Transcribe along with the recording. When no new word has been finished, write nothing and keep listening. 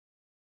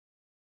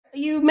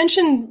You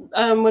mentioned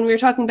when we were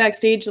talking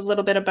backstage a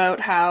little bit about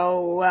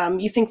how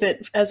you think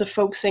that as a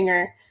folk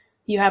singer,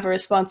 you have a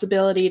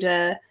responsibility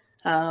to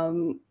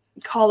um,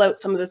 call out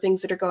some of the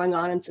things that are going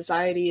on in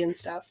society and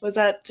stuff. Was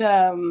that,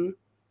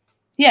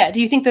 yeah,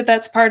 do you think that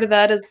that's part of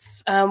that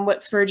is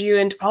what spurred you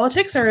into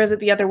politics, or is it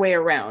the other way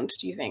around,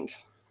 do you think?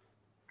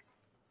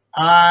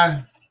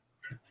 Uh,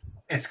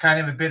 it's kind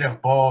of a bit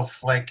of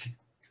both. Like,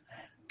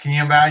 can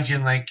you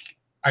imagine, like,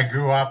 I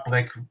grew up,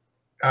 like,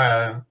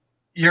 uh,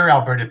 you're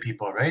Alberta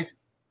people, right?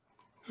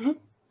 Mhm.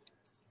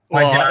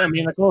 My Well, dad I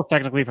mean, is, Nicole's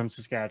technically from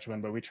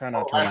Saskatchewan, but we try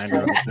not oh, to that's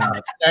remind her cool. of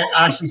it too much.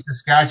 Actually,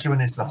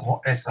 Saskatchewan is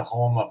it's the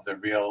home of the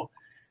real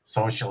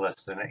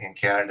socialists in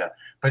Canada.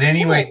 But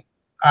anyway,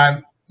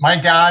 my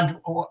dad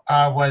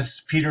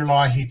was Peter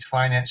Lougheed's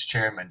finance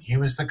chairman. He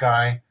was the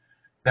guy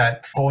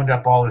that phoned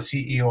up all the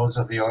CEOs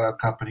of the oil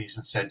companies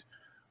and said,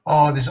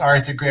 "Oh, this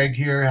Arthur Gregg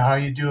here. How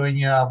you doing?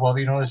 Yeah, well,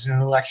 there's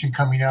an election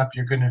coming up.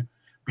 You're going to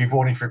be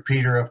voting for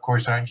Peter, of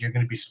course, aren't you? You're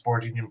going to be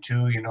supporting him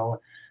too,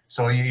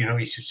 So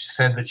you should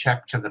send the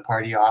check to the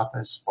party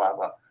office. Blah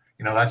blah.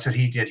 That's what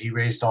he did. He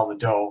raised all the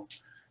dough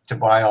to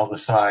buy all the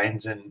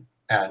signs and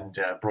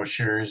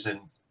brochures and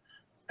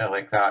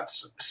like that.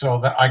 So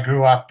that I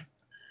grew up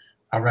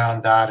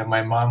around that, and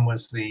my mom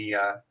was the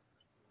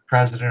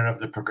president of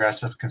the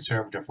Progressive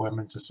Conservative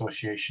Women's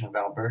Association of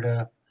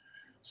Alberta.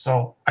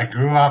 So I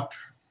grew up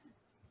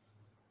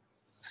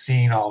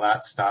seeing all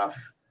that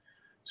stuff.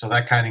 So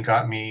that kind of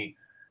got me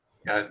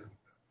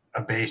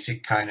a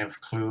basic kind of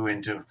clue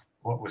into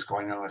what was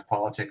going on with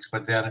politics.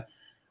 But then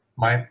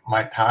my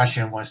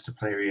passion was to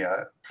play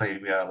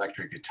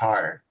electric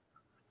guitar,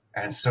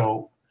 and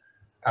so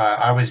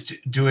I was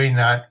doing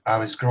that. I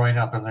was growing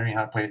up and learning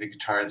how to play the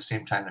guitar at the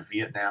same time the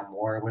Vietnam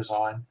War was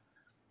on,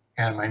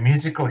 and my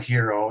musical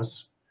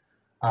heroes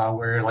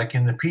were like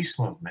in the peace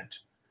movement,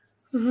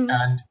 Mhm.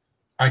 and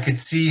I could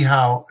see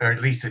how, or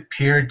at least it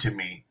appeared to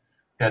me,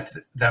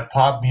 that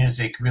pop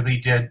music really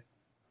did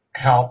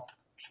help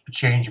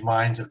change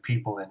minds of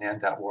people and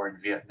end that war in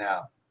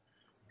Vietnam.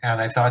 And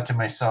I thought to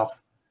myself,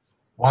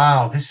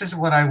 wow, this is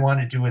what I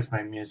want to do with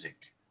my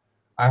music.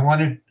 I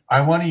want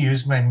to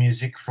use my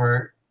music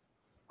for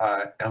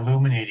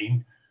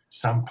illuminating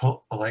some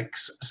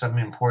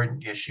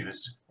important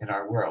issues in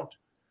our world.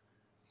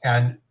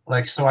 And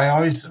like, so I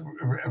always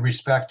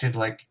respected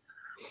like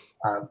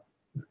uh,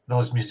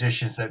 those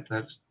musicians and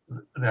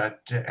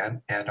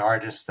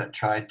artists that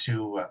tried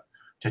to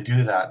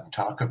do that and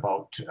talk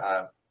about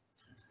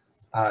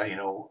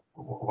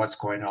what's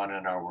going on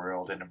in our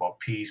world and about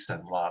peace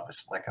and love.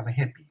 It's like I'm a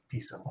hippie,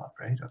 peace and love,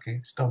 right?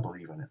 Okay, still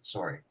believe in it.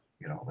 Sorry,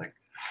 like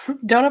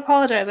Don't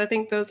apologize. I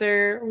think those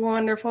are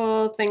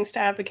wonderful things to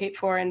advocate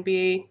for and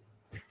be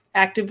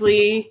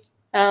actively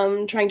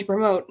trying to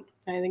promote.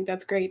 I think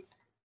that's great.